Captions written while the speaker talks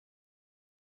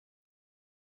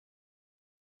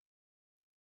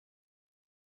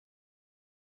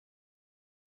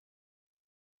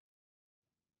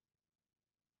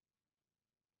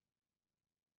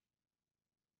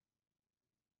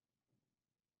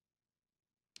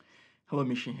Hello,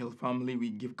 Mission Hill family. We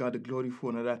give God the glory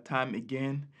for another time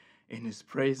again in His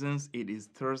presence. It is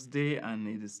Thursday and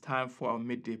it is time for our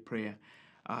midday prayer.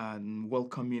 And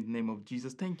welcome you in the name of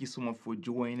Jesus. Thank you so much for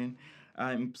joining.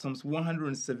 In Psalms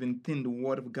 117, the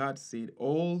Word of God said,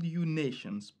 "All you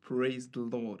nations praise the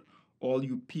Lord, all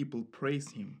you people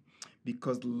praise Him,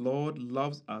 because the Lord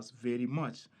loves us very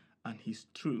much, and His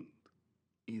truth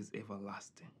is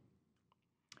everlasting."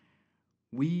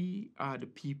 We are the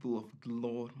people of the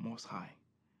Lord Most High,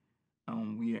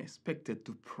 and we are expected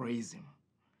to praise Him.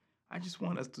 I just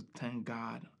want us to thank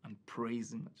God and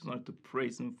praise Him. I just want to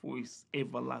praise Him for His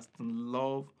everlasting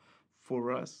love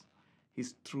for us.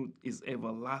 His truth is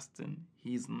everlasting.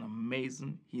 He is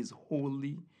amazing. He is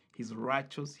holy. He's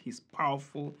righteous. He's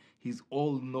powerful. He's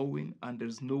all knowing, and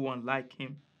there's no one like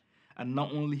Him. And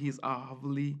not only He's our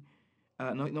heavenly,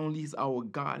 not only is our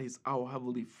God, He's our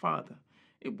heavenly Father.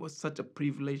 It was such a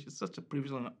privilege, it's such a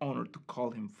privilege and an honor to call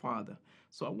Him Father.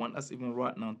 So I want us even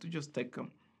right now to just take a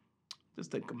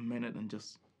minute and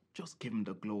just give Him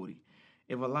the glory.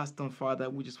 Everlasting Father,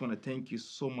 we just want to thank you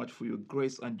so much for your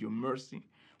grace and your mercy.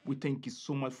 We thank you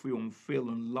so much for your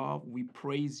unfailing love. We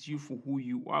praise you for who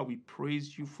you are. We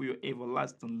praise you for your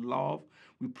everlasting love.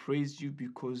 We praise you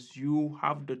because you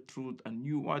have the truth, and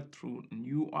you are truth, and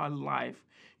you are life.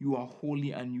 You are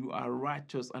holy and you are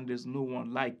righteous, and there's no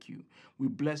one like you. We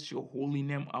bless your holy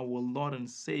name, our Lord and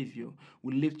Savior.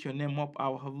 We lift your name up,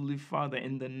 our Heavenly Father,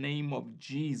 in the name of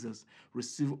Jesus.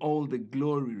 Receive all the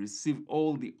glory, receive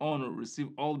all the honor, receive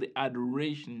all the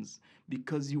adorations,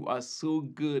 because you are so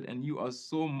good and you are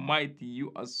so mighty,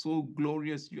 you are so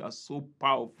glorious, you are so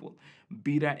powerful.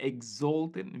 Be that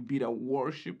exalted, be that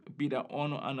worship, be that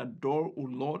honor and adore, O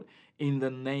Lord, in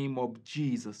the name of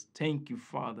Jesus. Thank you,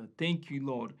 Father. Thank you,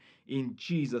 Lord. In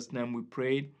Jesus' name we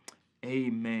pray.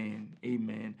 Amen.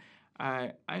 Amen.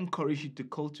 I encourage you to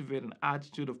cultivate an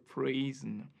attitude of praise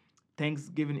and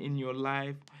thanksgiving in your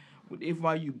life.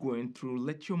 Whatever you're going through,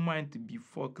 let your mind to be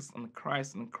focused on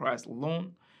Christ and Christ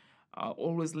alone.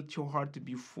 Always let your heart to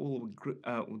be full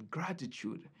with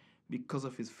gratitude because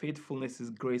of His faithfulness,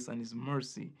 His grace, and His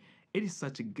mercy. It is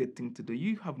such a good thing to do.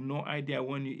 You have no idea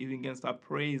when you even can start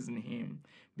praising Him,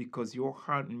 because your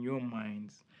heart and your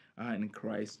minds are in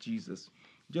Christ Jesus.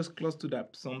 Just close to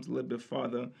that Psalms a little bit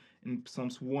further, in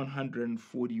Psalms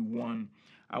 141.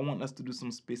 I want us to do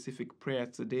some specific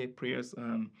prayers today. Prayers.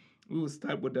 We will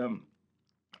start with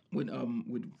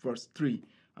verse 3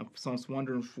 of Psalms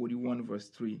 141, verse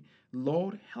 3.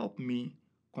 Lord, help me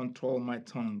control my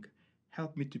tongue.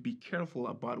 Help me to be careful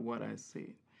about what I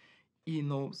say.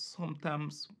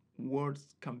 Sometimes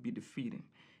words can be defeating.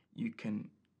 You can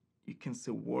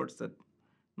say words that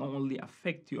not only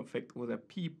affect you, affect other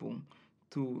people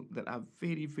too, that are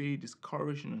very, very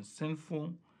discouraging and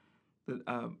sinful, that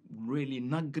are really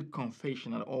not good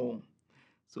confession at all.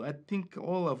 So I think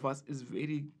all of us is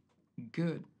very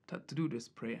good to do this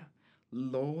prayer.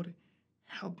 Lord,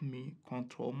 help me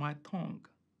control my tongue.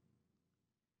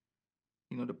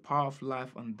 The power of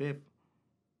life and death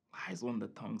lies on the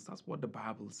tongues. That's what the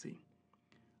Bible says.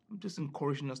 I'm just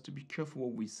encouraging us to be careful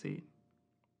what we say.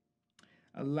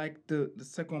 I like the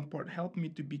second part. Help me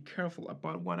to be careful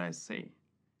about what I say.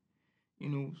 You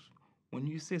know, when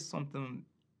you say something,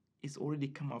 it's already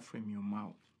come out from your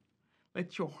mouth.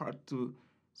 Let your heart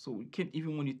so you can't,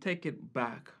 even when you take it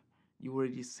back, you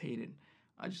already said it.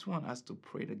 I just want us to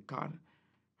pray that God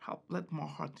let my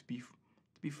heart to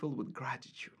be filled with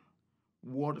gratitude,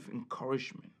 word of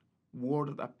encouragement,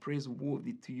 word that are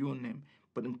praiseworthy to your name,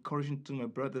 but encouraging to my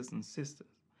brothers and sisters,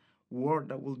 word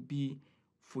that will be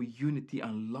for unity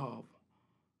and love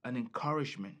and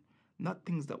encouragement, not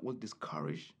things that will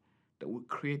discourage, that will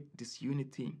create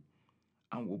disunity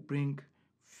and will bring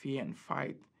fear and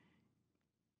fight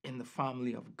in the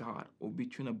family of God, or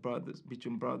between brothers,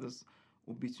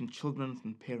 or between children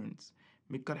and parents.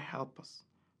 May God help us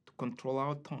to control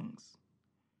our tongues,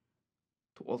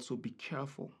 to also be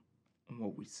careful on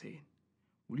what we say.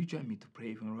 Will you join me to pray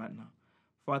even right now?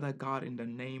 Father God, in the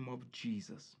name of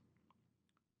Jesus,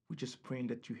 we're just praying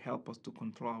that you help us to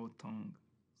control our tongue.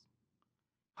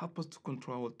 Help us to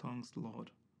control our tongues, Lord.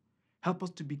 Help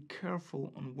us to be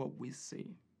careful on what we say.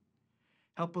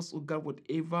 Help us, oh God,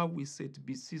 whatever we say, to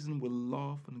be seasoned with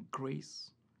love and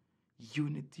grace,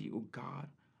 unity, oh God,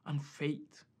 and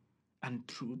faith and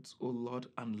truth, oh Lord,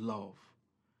 and love.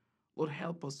 Lord,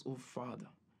 help us, oh Father,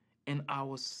 in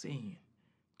our saying,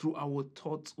 through our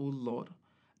thoughts, O Lord,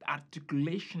 the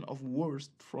articulation of words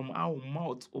from our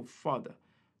mouths, O Father,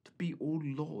 to be, O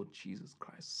Lord Jesus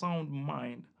Christ, sound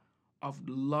mind of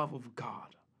the love of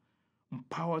God,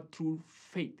 empowered through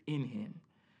faith in Him,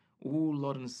 O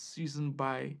Lord, and seasoned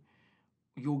by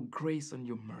your grace and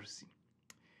your mercy.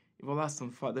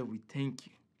 Everlasting Father, we thank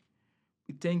you.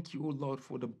 We thank you, O Lord,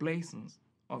 for the blessings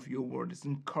of your word. It's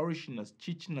encouraging us,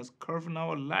 teaching us, curving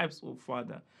our lives, O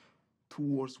Father,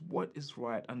 towards what is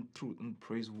right and truth and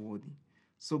praiseworthy.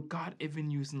 So God, even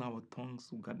using our tongues,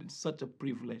 oh God, it's such a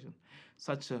privilege,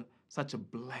 such a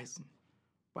blessing.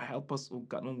 But help us, oh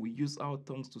God, when we use our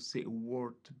tongues to say a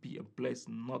word to be a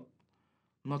blessing,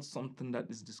 not something that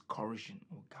is discouraging,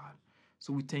 oh God.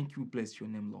 So we thank you, bless your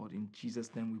name, Lord. In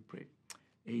Jesus' name we pray.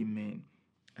 Amen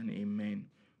and amen.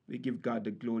 We give God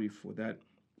the glory for that.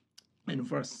 In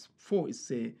verse 4, it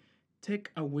says,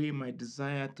 take away my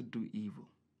desire to do evil.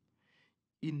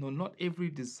 Not every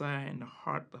desire in the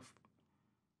heart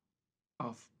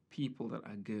of people that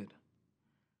are good.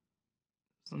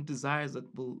 Some desires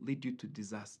that will lead you to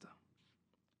disaster.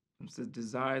 Some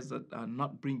desires that are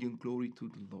not bringing glory to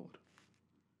the Lord.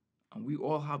 And we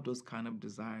all have those kind of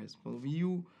desires. But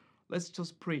let's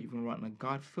just pray even right now.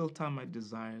 God, filter my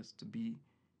desires to be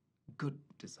good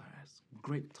desires,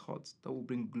 great thoughts that will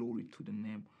bring glory to the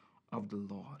name of the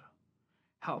Lord.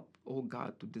 Help, oh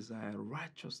God, to desire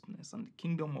righteousness and the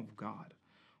kingdom of God.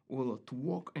 Oh Lord, to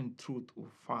walk in truth, oh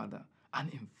Father,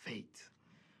 and in faith.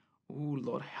 Oh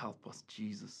Lord, help us,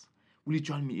 Jesus. Will you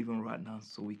join me even right now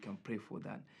so we can pray for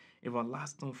that?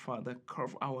 Everlasting Father,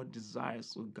 curve our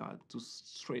desires, oh God, to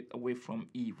straight away from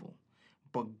evil,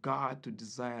 but God, to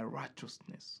desire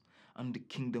righteousness and the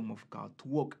kingdom of God, to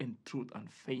walk in truth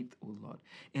and faith, O Lord,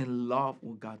 in love,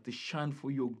 O God, to shine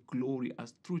for your glory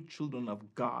as true children of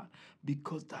God,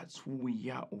 because that's who we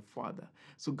are, O Father.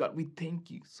 So God, we thank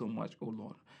you so much, O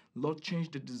Lord. Lord,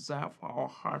 change the desire for our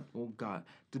heart, oh God,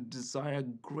 to desire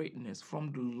greatness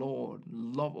from the Lord,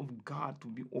 love of God to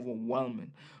be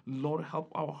overwhelming. Lord,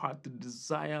 help our heart to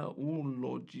desire, oh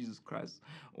Lord Jesus Christ,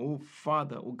 oh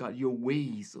Father, oh God, your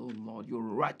ways, oh Lord, your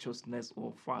righteousness,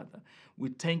 oh Father.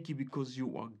 We thank you because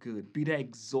you are good. Be thou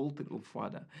exalted, oh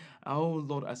Father. Oh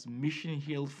Lord, as Mission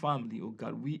Hill family, oh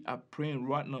God, we are praying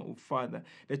right now, oh Father,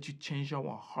 that you change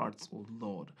our hearts, oh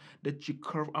Lord, that you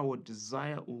curve our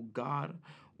desire, oh God,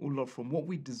 oh Lord, from what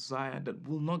we desire that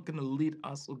will not going to lead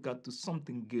us, oh God, to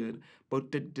something good,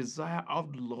 but the desire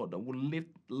of the Lord that will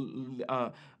lift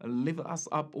us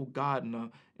up, oh God,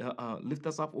 lift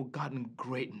us up, oh God, in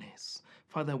greatness.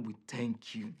 Father, we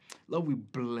thank you. Lord, we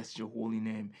bless your holy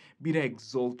name. Be thou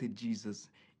exalted, Jesus.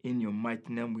 In your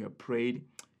mighty name we have prayed.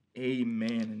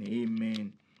 Amen and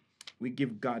amen. We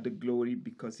give God the glory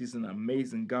because he's an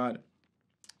amazing God.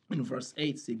 In verse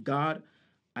 8, say, God,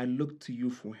 I look to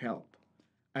you for help.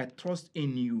 I trust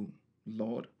in you,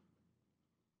 Lord.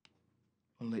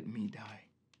 Don't let me die.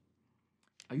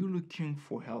 Are you looking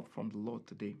for help from the Lord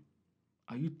today?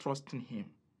 Are you trusting him,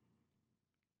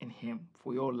 in him,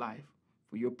 for your life,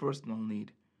 for your personal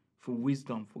need, for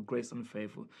wisdom, for grace and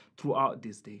favor throughout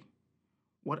this day?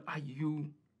 What are you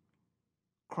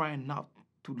crying out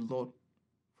to the Lord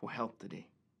for help today?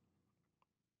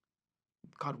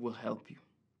 God will help you.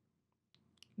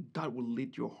 God will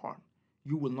lead your heart.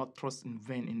 You will not trust in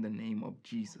vain in the name of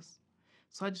Jesus.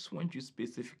 So I just want you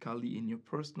specifically in your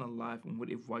personal life and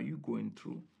whatever you're going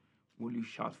through, will you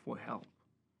shout for help?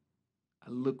 I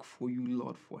look for you,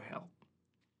 Lord, for help.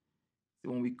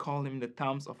 So when we call him in the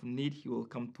times of need, he will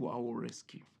come to our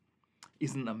rescue.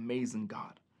 He's an amazing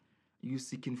God. Are you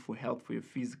seeking for help for your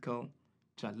physical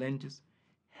challenges,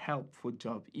 help for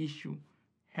job issue,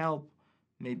 help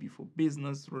maybe for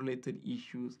business related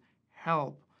issues,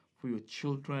 help for your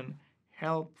children,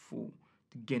 help for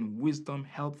to gain wisdom,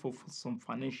 help for some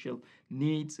financial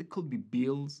needs? It could be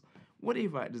bills,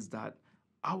 whatever it is that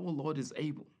our Lord is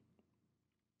able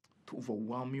to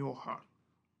overwhelm your heart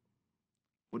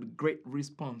with a great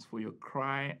response for your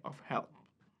cry of help,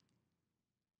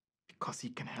 because he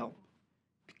can help,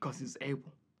 because he's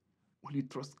able. Will you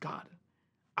trust God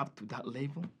up to that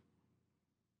level?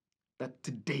 That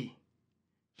today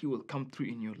he will come through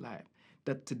in your life.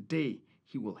 That today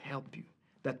he will help you.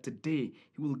 That today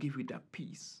he will give you that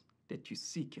peace that you're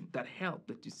seeking, that help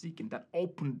that you're seeking, that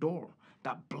open door,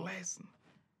 that blessing.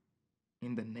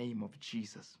 In the name of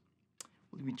Jesus.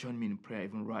 Will you join me in prayer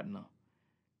even right now?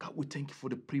 God, we thank you for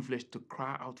the privilege to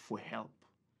cry out for help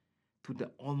to the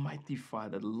Almighty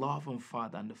Father, the loving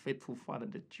Father, and the faithful Father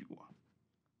that you are.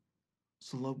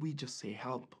 So, Lord, we just say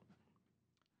help.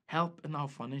 Help in our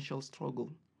financial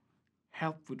struggle.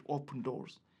 Help with open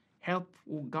doors. Help,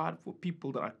 oh God, for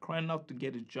people that are crying out to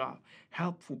get a job.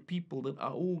 Help for people that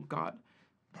are, oh God,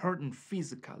 hurting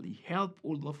physically. Help, oh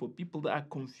Lord, for people that are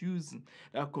confused,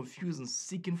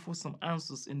 seeking for some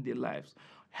answers in their lives.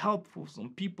 Help for some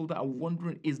people that are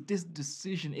wondering, is this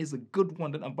decision is a good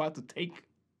one that I'm about to take?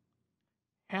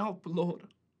 Help, Lord.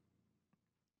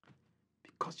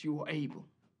 because you are able.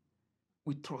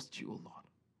 We trust you, O Lord.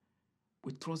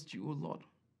 We trust you, O Lord.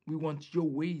 We want your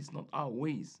ways, not our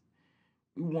ways.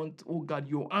 We want, oh God,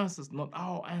 your answers, not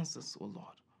our answers, oh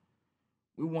Lord.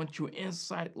 We want your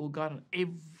insight, oh God, on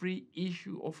every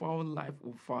issue of our life,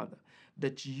 oh Father,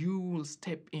 that you will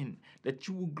step in, that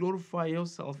you will glorify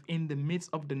yourself in the midst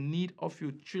of the need of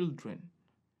your children.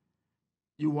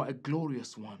 You are a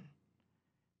glorious one.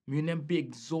 May your name be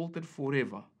exalted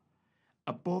forever.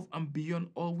 Above and beyond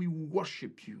all, we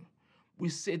worship you. We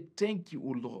say thank you,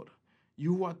 O Lord.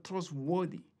 You are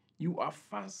trustworthy. You are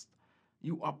fast.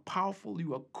 You are powerful.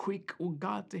 You are quick, O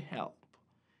God, to help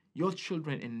your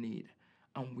children in need.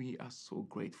 And we are so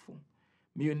grateful.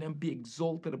 May your name be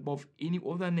exalted above any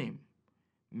other name.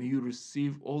 May you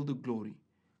receive all the glory.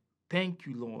 Thank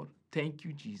you, Lord. Thank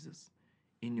you, Jesus.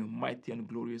 In your mighty and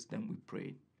glorious name we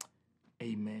pray.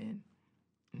 Amen.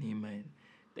 Amen.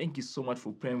 Thank you so much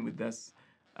for praying with us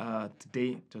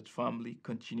today, church family.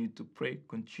 Continue to pray.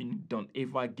 Continue. Don't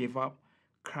ever give up.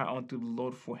 Cry unto the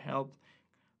Lord for help.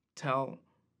 Tell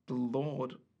the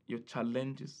Lord your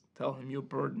challenges. Tell him your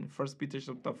burden. 1 Peter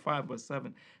chapter 5, verse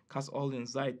 7. Cast all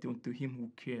anxiety unto him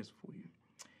who cares for you.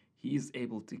 He is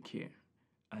able to care.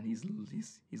 And he's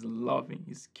loving,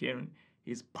 he's caring,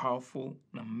 he's powerful,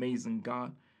 an amazing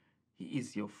God. He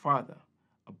is your Father,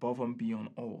 above and beyond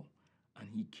all. And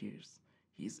he cares.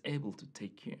 He is able to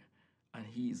take care, and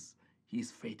he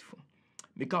is faithful.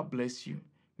 May God bless you.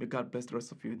 May God bless the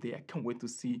rest of your day. I can't wait to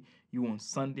see you on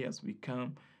Sunday as we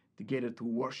come together to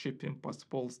worship him. Pastor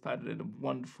Paul started a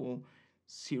wonderful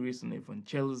series on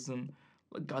evangelism.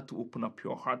 Let God to open up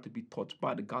your heart to be touched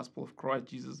by the gospel of Christ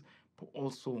Jesus, but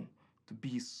also to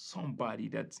be somebody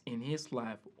that's in his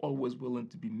life always willing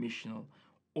to be missional,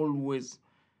 always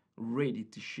ready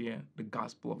to share the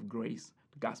gospel of grace,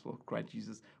 the gospel of Christ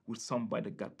Jesus with somebody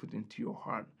that God put into your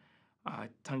heart. I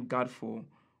thank God for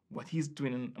what he's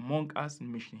doing among us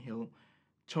in Mission Hill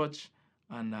Church,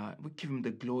 and we give him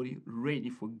the glory, ready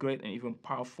for great and even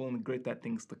powerful and greater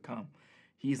things to come.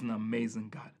 He is an amazing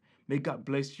God. May God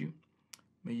bless you.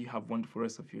 May you have a wonderful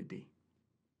rest of your day.